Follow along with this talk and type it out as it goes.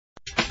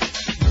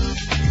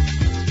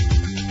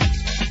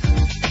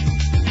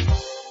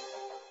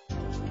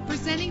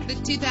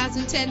Introducing the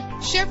 2010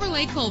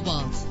 Chevrolet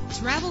Cobalt.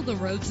 Travel the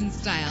roads in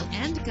style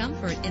and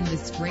comfort in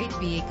this great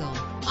vehicle.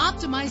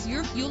 Optimize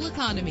your fuel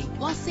economy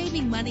while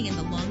saving money in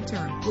the long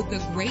term with the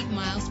great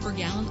miles per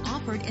gallon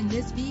offered in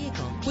this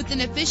vehicle. With an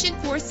efficient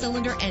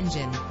 4-cylinder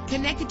engine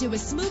connected to a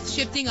smooth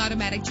shifting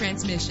automatic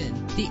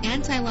transmission, the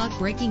anti-lock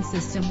braking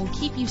system will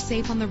keep you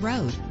safe on the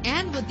road.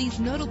 And with these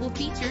notable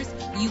features,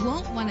 you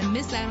won't want to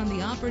miss out on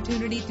the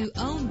opportunity to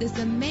own this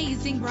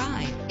amazing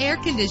ride. Air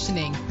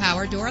conditioning,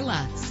 power door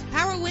locks,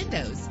 power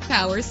windows,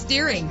 power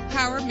steering,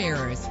 power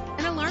mirrors,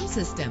 an alarm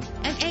system,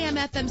 an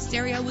AM/FM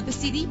stereo with a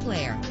CD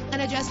player,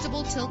 an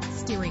adjustable tilt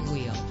steering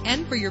wheel.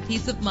 And for your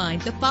peace of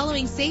mind, the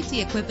following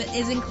safety equipment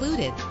is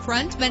included: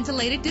 front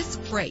ventilated disc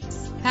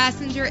brakes,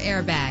 passenger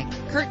airbag,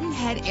 curtain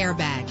head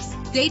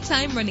airbags,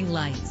 daytime running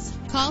lights.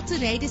 Call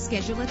today to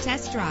schedule a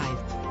test drive.